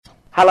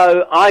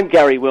Hello, I'm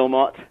Gary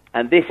Wilmot,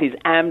 and this is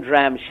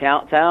Amdram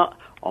Shouts Out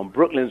on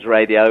Brooklands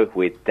Radio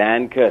with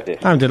Dan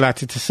Curtis. I'm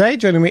delighted to say,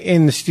 joining me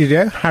in the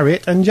studio,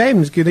 Harriet and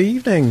James. Good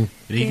evening.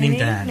 Good evening,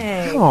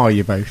 Dan. How are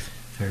you both?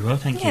 Very well,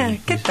 thank you. Yeah,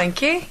 good, thank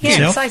you. Yeah,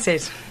 Yourself?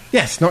 excited.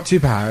 Yes, not too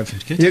bad.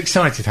 Good. You're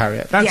excited,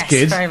 Harriet? That's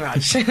good. Yes, very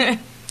much.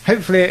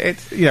 Hopefully,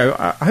 it's,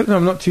 I hope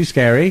I'm not too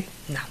scary.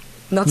 No,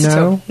 not at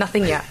all.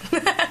 Nothing yet.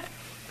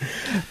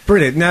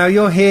 Brilliant. Now,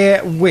 you're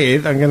here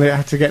with, I'm going to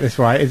have to get this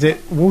right, is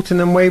it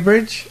Walton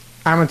Weybridge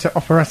Amateur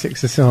Operatic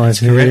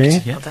Society? That's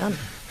correct, yeah. Well done.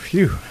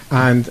 Phew.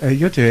 And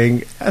you're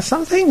doing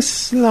something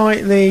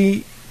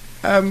slightly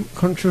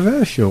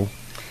controversial,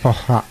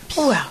 perhaps.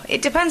 Well,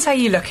 it depends how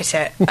you look at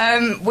it.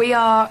 We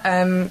are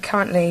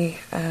currently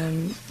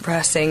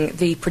rehearsing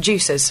The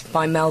Producers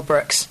by Mel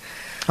Brooks.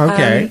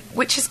 Okay.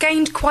 Which has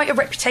gained quite a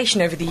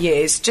reputation over the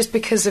years just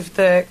because of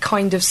the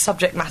kind of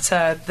subject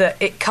matter that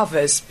it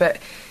covers, but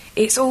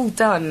it's all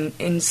done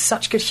in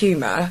such good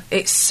humour,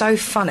 it's so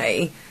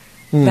funny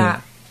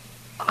that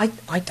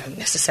I don't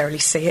necessarily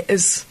see it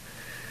as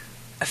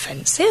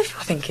offensive.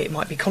 I think it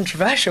might be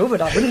controversial, but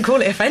I wouldn't call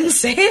it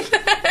offensive.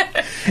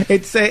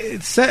 It's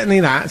certainly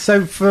that. So,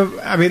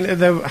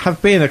 there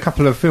have been a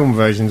couple of film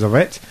versions of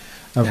it,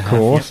 of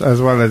course, as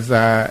well as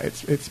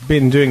it's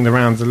been doing the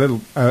rounds a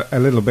little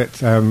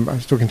bit. I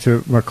was talking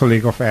to my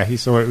colleague off air. He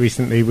saw it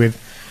recently with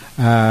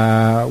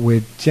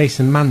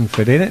Jason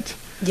Manford in it.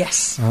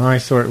 Yes. And I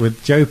saw it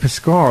with Joe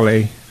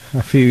Pasquale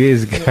a few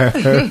years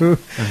ago.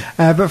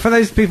 But for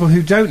those people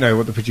who don't know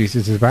what The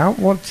Producers is about,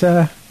 what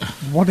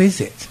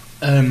is it?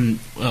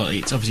 Well,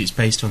 it's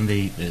based on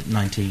the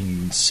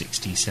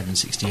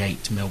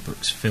 1967-68 Mel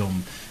Brooks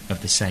film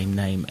of the same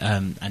name,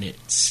 and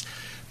it's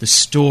the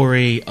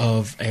story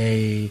of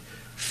a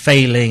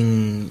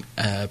failing,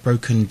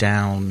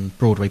 broken-down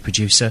Broadway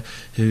producer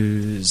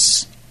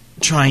who's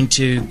trying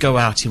to go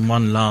out in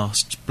one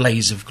last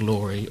blaze of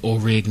glory or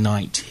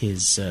reignite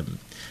his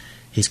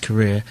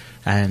career,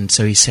 and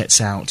so he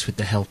sets out with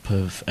the help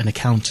of an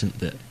accountant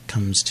that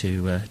comes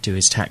to do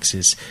his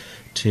taxes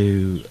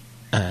to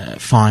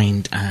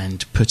find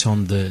and put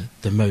on the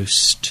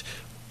most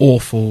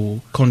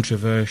awful,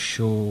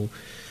 controversial,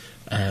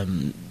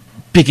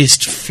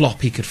 biggest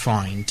flop he could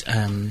find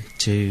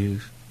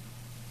to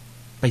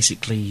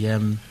basically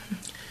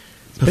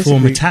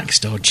perform a tax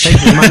dodge.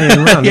 Taking money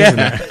and run, isn't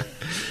it?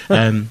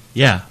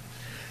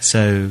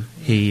 So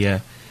he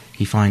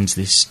finds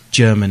this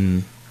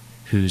German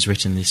who's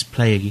written this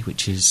play,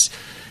 which is,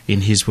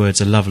 in his words,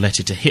 a love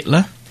letter to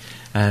Hitler.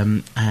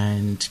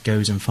 And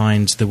goes and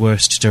finds the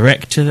worst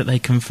director that they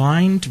can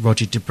find,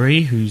 Roger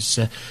Debris, whose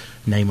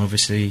name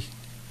obviously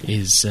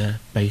is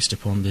based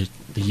upon the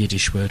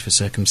Yiddish word for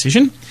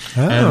circumcision.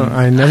 Oh,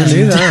 I never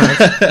knew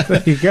that.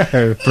 There you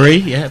go. Brie,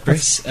 yeah, Brie.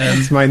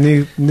 That's my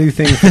new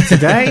thing for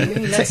today.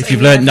 If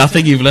you've learnt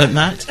nothing, you've learnt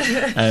that.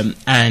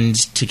 And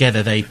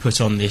together they put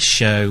on this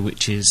show,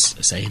 which is,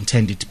 say,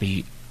 intended to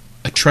be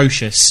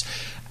atrocious,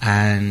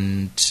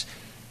 and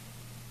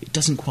it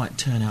doesn't quite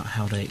turn out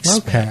how they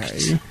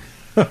expect.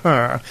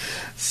 Okay.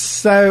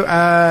 So,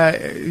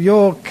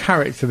 your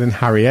character then,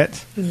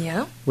 Harriet,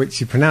 which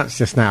you pronounced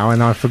just now,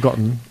 and I've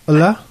forgotten,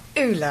 Ulla,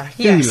 yes.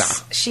 Ula.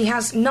 She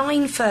has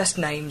 9 first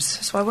names,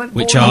 so I won't.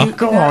 Which are?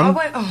 Go on.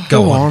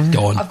 Go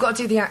on. I've got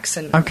to do the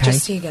accent, Okay.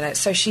 just so you get it.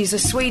 So she's a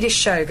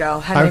Swedish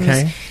showgirl. Her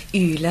name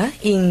is Ulla,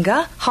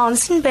 Inga,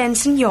 Hansen,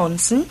 Benson,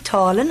 Jonsson,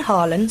 Talen,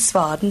 Harlan,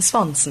 Svarden,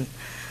 Swanson.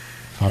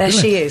 Fabulous.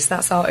 There she is.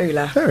 That's our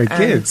Ulla. Very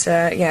good.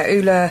 And,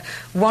 Ulla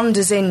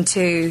wanders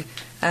into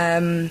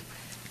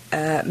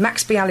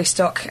Max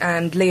Bialystock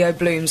and Leo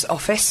Bloom's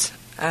office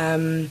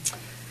to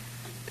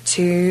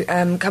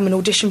come and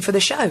audition for the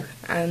show.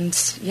 And,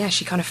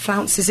 she kind of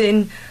flounces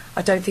in.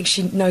 I don't think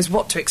she knows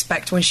what to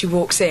expect when she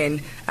walks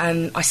in,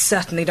 and I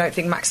certainly don't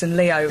think Max and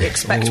Leo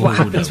expect what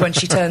happens when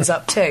she turns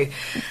up too.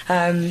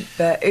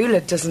 But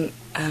Ulla doesn't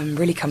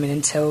really come in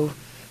until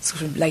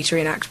sort of later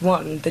in Act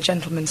 1. The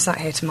gentleman sat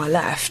here to my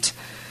left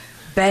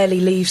barely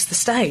leaves the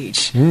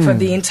stage for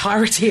the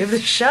entirety of the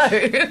show.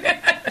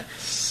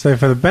 So,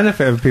 for the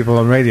benefit of people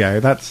on radio,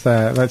 that's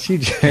you,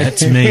 James.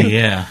 That's me,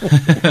 yeah.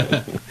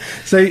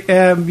 So,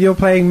 you're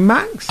playing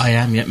Max? I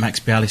am, yeah, Max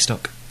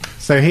Bialystock.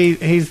 So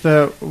he's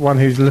the one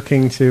who's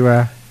looking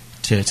to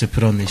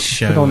put on this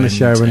show. Put on the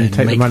show and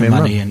take the make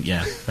money and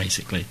yeah,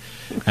 basically,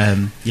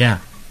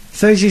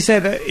 So as you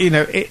said,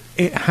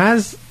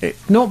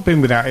 it's not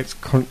been without its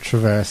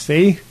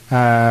controversy,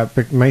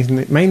 but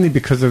mainly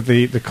because of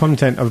the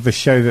content of the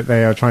show that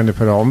they are trying to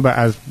put on. But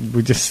as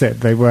we just said,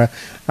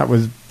 that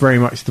was very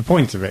much the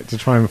point of it, to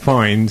try and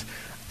find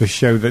the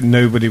show that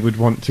nobody would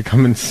want to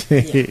come and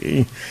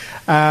see.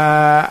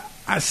 Yeah.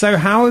 So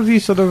how have you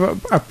sort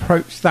of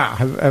approached that?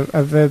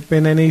 Have there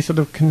been any sort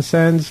of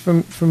concerns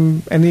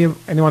from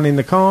anyone in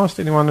the cast,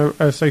 anyone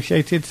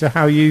associated to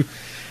how you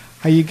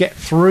get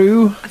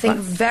through? I think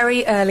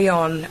very early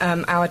on,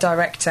 our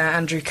director,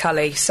 Andrew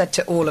Cully, said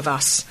to all of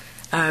us,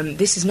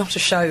 this is not a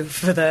show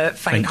for the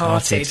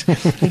faint-hearted.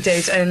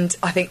 Indeed, and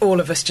I think all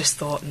of us just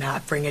thought, nah,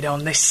 bring it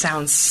on. This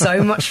sounds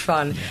so much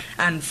fun.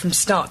 And from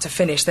start to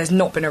finish, there's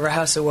not been a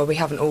rehearsal where we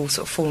haven't all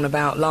sort of fallen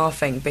about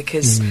laughing,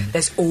 because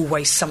there's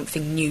always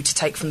something new to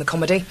take from the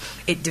comedy.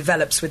 It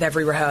develops with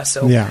every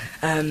rehearsal.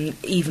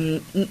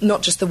 Even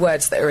not just the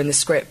words that are in the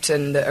script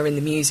and that are in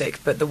the music,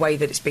 but the way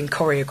that it's been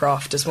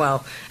choreographed as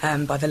well,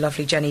 by the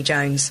lovely Jenny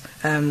Jones.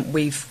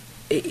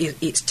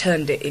 It's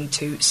turned it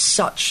into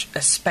such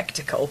a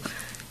spectacle.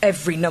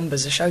 Every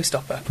number's a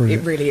showstopper.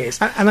 Brilliant. It really is.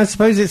 And I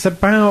suppose it's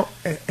about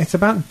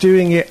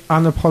doing it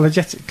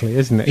unapologetically,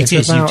 isn't it? It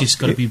is. You've just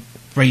got to be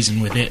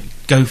brazen with it,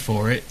 go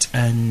for it,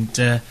 and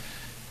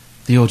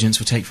the audience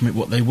will take from it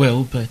what they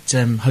will, but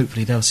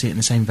hopefully they'll see it in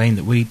the same vein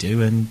that we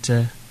do, and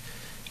to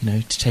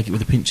take it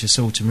with a pinch of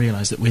salt and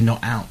realise that we're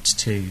not out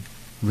to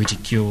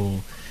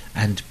ridicule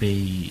and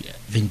be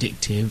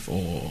vindictive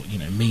or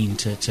mean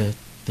to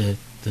the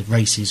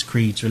races,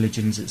 creeds,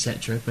 religions,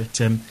 etc. But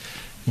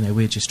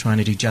we're just trying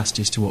to do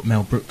justice to what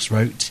Mel Brooks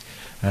wrote.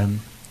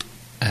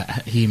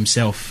 He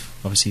himself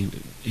obviously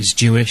is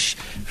Jewish,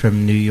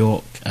 from New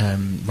York,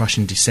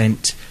 Russian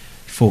descent,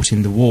 fought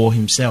in the war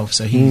himself,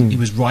 so he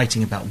was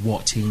writing about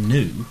what he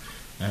knew.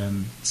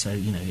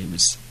 It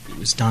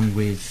was done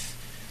with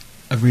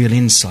a real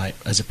insight,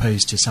 as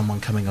opposed to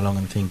someone coming along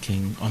and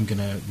thinking, I'm going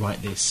to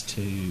write this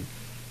to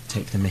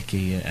take the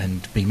mickey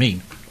and be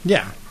mean.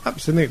 Yeah,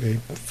 absolutely.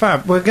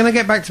 Fab. We're going to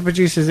get back to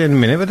producers in a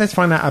minute, but let's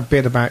find out a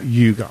bit about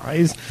you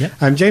guys.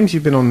 Yep. James,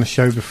 you've been on the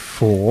show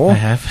before. I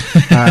have.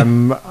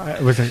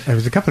 It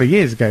was a couple of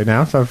years ago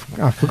now, so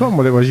I've forgotten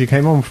what it was you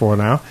came on for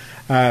now.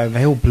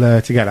 They all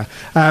blur together.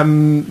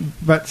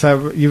 But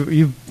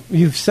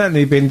you've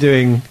certainly been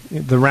doing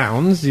the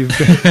rounds.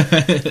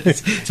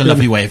 It's a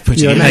lovely way of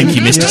putting it. Thank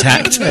you, Mr.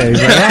 Tact.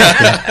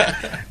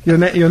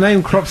 Your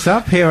name crops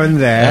up here and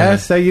there,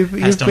 so you've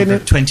been for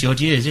 20 odd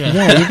years. You've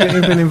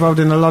been involved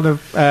in a lot of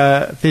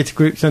theatre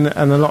groups and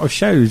a lot of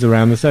shows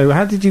around. So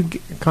how did you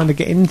kind of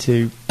get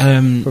into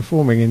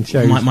performing in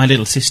shows? My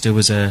little sister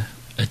was a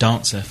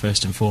dancer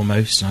first and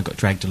foremost, and I got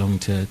dragged along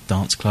to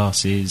dance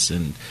classes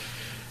and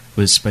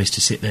was supposed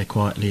to sit there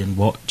quietly and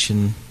watch,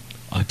 and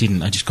I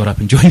didn't. I just got up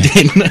and joined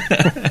in,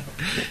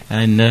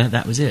 and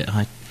that was it.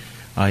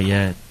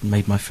 I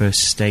made my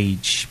first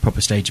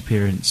proper stage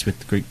appearance with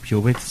the group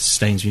you're with,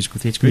 Staines Musical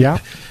Theatre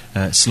Group,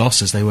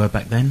 Sloss as they were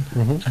back then,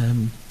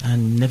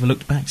 and never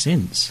looked back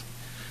since.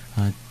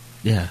 I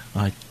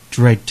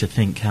dread to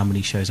think how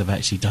many shows I've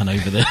actually done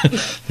over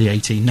the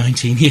 18,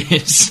 19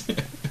 years.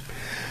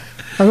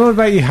 And what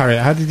about you,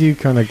 Harriet? How did you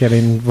kind of get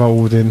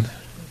involved in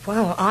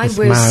this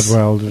mad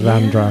world of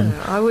Langdown?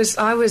 I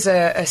was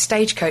a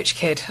stagecoach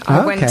kid.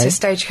 I went to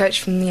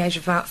stagecoach from the age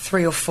of about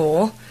 3 or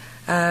 4.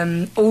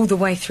 All the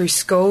way through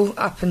school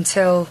up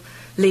until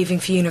leaving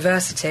for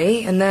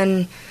university, and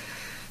then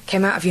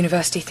came out of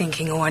university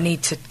thinking, I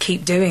need to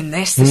keep doing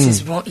this. This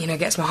is what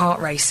gets my heart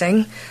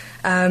racing.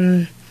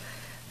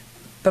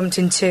 Bumped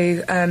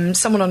into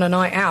someone on a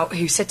night out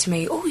who said to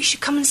me, you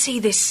should come and see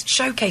this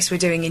showcase we're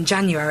doing in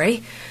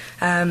January,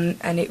 and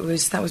that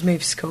was movie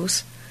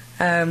schools,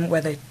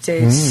 where they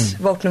did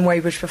Walton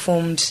Weybridge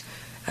performed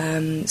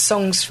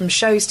songs from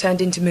shows turned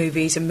into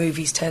movies and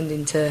movies turned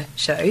into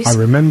shows. I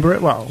remember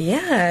it well.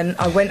 Yeah, and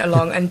I went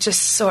along and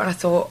just saw it, and I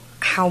thought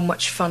how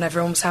much fun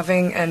everyone was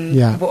having,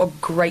 and what a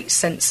great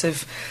sense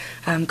of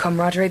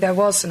camaraderie there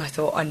was, and I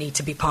thought I need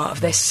to be part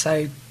of this,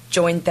 so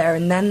joined there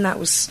and then. That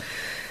was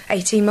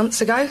 18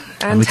 months ago,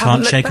 and we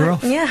can't shake her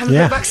off. Yeah, haven't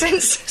looked back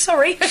since.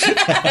 Sorry.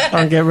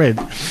 Can't get rid.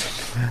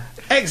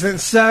 Excellent.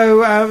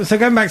 So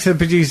going back to the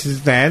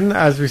producers then,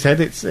 as we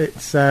said, it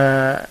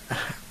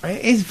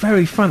is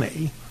very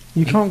funny.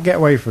 You can't get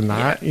away from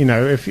that.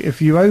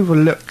 If you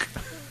overlook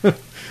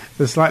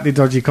the slightly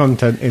dodgy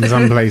content in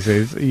some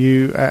places,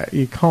 you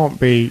can't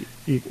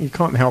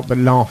help but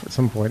laugh at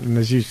some point. And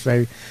as you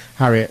say,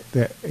 Harriet,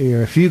 that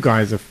if you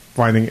guys are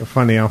finding it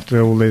funny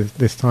after all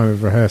this time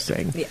of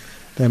rehearsing,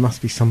 there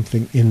must be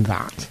something in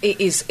that. It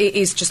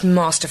is just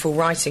masterful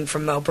writing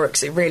from Mel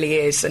Brooks. It really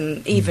is.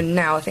 And even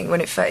now, I think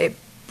when it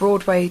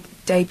Broadway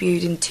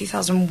debuted in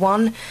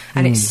 2001,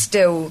 and it's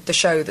still the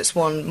show that's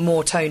won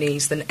more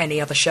Tonys than any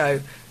other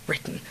show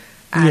written.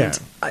 And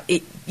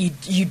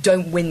you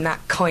don't win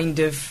that kind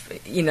of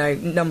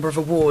number of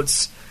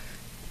awards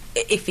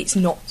if it's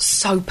not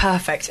so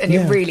perfect, and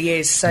it really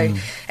is. So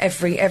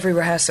every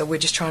rehearsal we're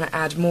just trying to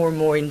add more and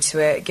more into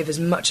it, give as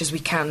much as we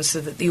can,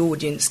 so that the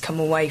audience come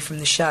away from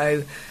the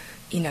show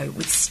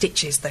with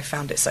stitches. They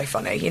found it so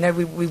funny.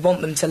 We want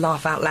them to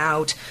laugh out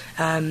loud,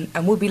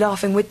 and we'll be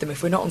laughing with them.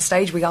 If we're not on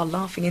stage, we are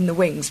laughing in the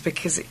wings,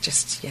 because it's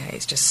just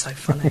so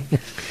funny.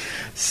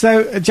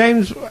 So,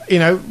 James,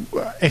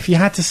 if you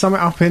had to sum it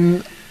up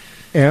in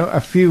a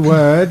few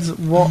words,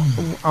 what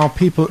are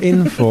people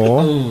in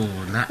for?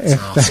 That's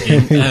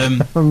asking.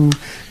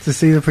 To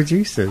see the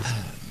producers.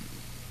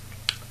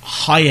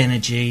 High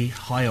energy,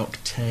 high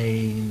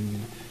octane,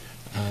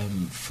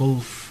 full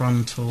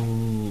frontal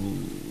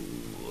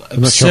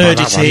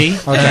absurdity.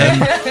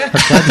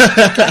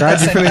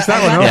 Glad you finished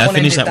that one off. Yeah, I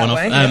finished that one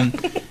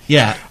off.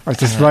 Yeah. I was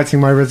just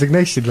writing my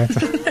resignation letter.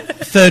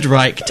 Third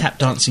Reich, tap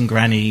dancing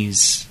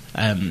grannies,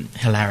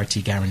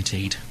 hilarity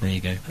guaranteed. There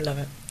you go. I love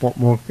it. What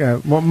more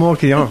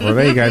can you ask for?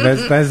 There you go.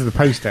 There's the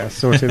poster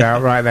sorted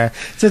out right there.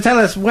 So tell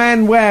us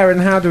when, where,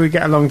 and how do we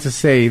get along to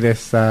see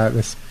this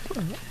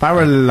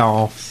Barrel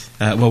Laughs?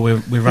 Well,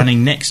 we're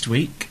running next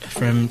week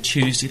from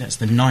Tuesday, that's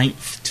the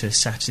 9th, to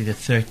Saturday the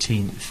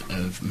 13th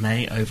of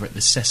May over at the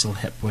Cecil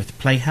Hepworth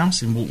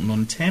Playhouse in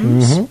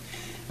Walton-on-Thames.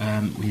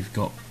 Mm-hmm. We've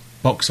got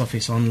box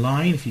office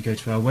online if you go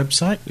to our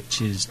website,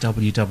 which is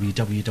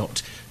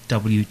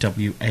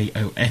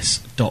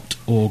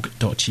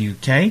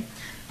www.waos.org.uk,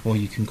 or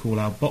you can call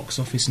our box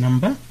office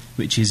number,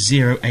 which is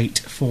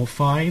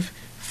 0845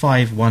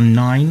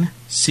 519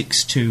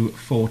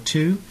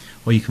 6242,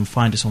 or you can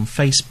find us on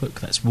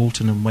Facebook. That's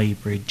Walton and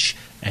Weybridge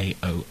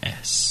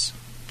AOS.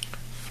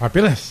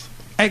 Fabulous.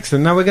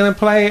 Excellent. Now we're going to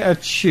play a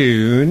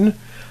tune.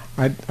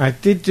 I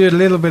did do a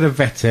little bit of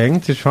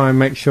vetting to try and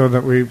make sure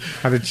that we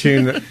had a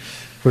tune that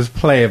was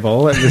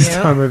playable at this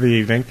time of the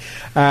evening.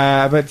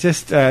 But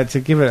just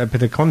to give it a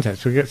bit of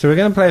context, so we're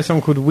going to play a song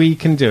called We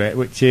Can Do It,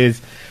 which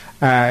is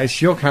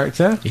it's your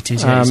character. It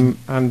is, yes.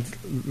 And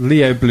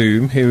Leo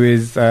Bloom, who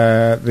is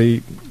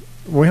we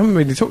haven't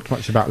really talked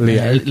much about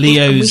Leo.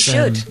 Leo's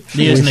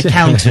an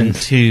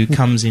accountant who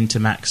comes into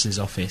Max's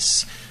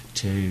office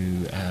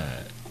to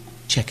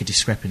check a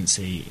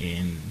discrepancy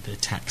in the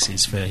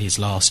taxes for his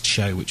last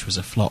show, which was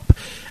a flop,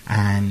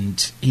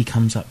 and he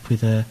comes up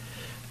with an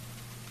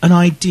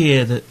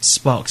idea that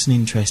sparks an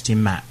interest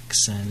in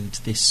Max, and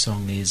this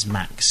song is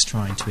Max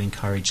trying to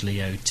encourage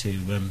Leo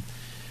to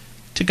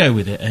go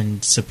with it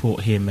and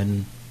support him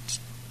and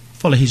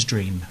follow his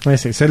dream. I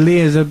see. So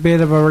Leo's a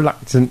bit of a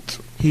reluctant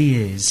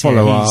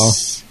follower. Yeah,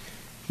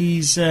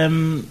 he's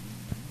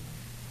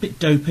bit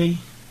dopey,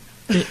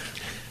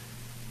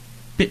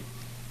 bit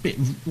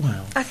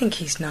well. I think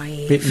he's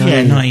naive.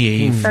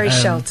 Naive. Very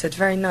sheltered,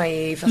 very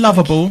naive.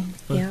 Lovable,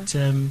 but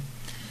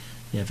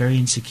very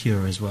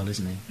insecure as well,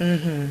 isn't he?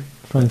 Mm-hmm.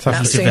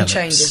 Fantastic. That soon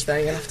changes, though.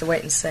 You're going to have to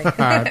wait and see.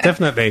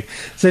 Definitely.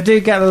 So do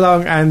get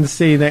along and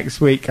see you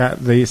next week at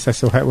the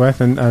Cecil Hepworth.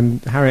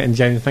 And Harriet and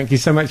James, thank you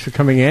so much for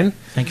coming in.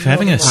 Thank you for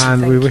having us.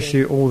 And we wish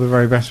you all the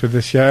very best with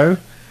the show.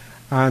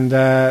 And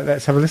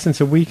let's have a listen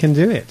to We Can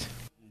Do It.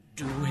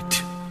 Do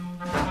it.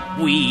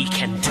 We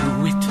can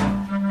do it.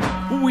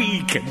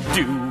 We can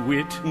do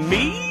it.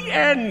 Me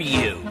and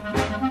you.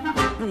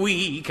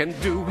 We can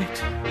do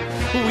it.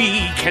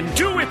 We can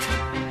do it.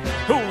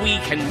 We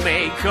can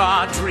make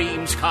our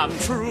dreams come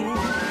true.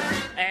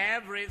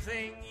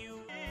 Everything you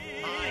we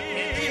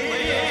can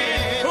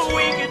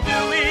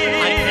do it.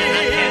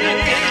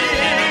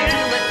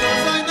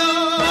 I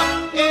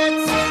know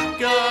it's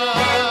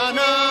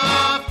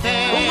gonna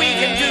fail. We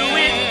can do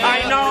it.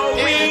 I know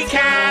we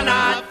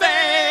cannot fail.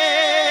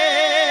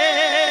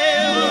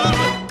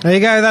 There you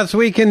go, that's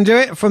We Can Do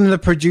It from the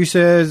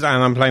producers,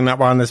 and I'm playing that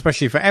one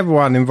especially for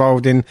everyone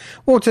involved in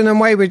Walton and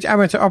Weybridge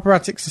Amateur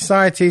Operatic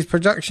Society's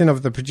production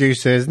of the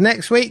producers.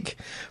 Next week,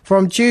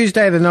 from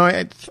Tuesday the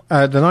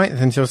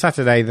 9th until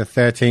Saturday the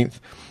 13th,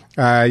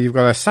 you've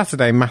got a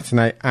Saturday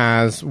matinee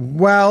as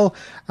well.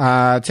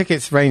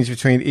 Tickets range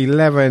between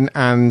 £11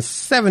 and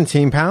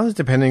 £17,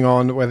 depending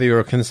on whether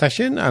you're a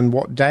concession and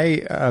what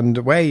day and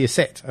where you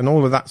sit and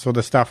all of that sort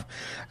of stuff.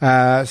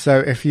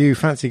 So if you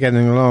fancy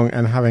getting along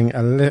and having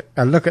a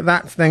look at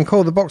that, then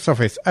call the box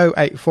office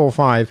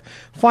 0845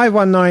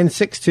 519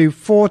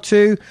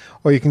 6242,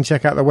 or you can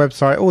check out the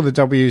website, all the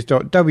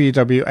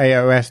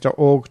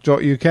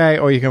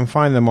www.waos.org.uk, or you can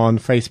find them on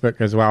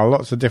Facebook as well.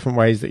 Lots of different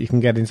ways that you can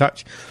get in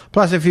touch.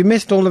 Plus, if you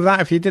missed all of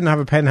that, if you didn't have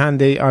a pen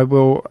handy, I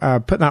will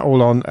put that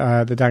all on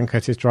the Dan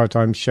Curtis Drive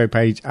Time show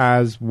page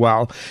as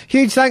well.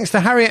 Huge thanks to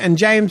Harriet and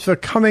James for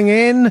coming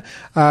in.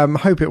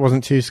 Hope it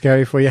wasn't too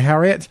scary for you,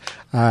 Harriet.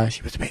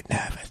 She was a bit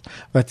nervous,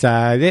 but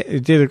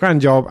it did a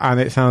grand job, and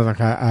it sounds like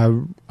a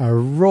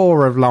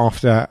roar of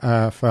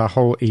laughter for a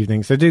whole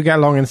evening. So do get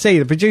along and see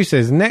the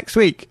producers next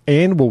week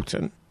in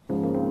Walton.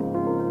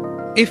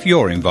 If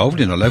you're involved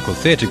in a local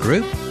theatre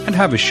group and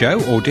have a show,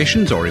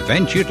 auditions or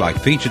event you'd like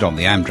featured on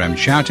the Amdram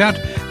Shoutout,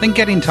 then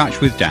get in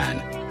touch with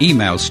Dan.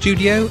 Email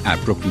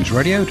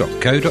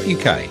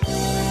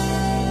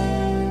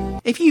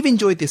studio@brooklandsradio.co.uk. If you've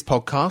enjoyed this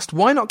podcast,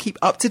 why not keep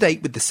up to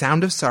date with the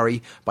sound of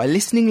Surrey by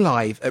listening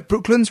live at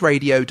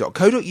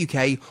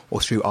brooklandsradio.co.uk or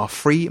through our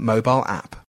free mobile app.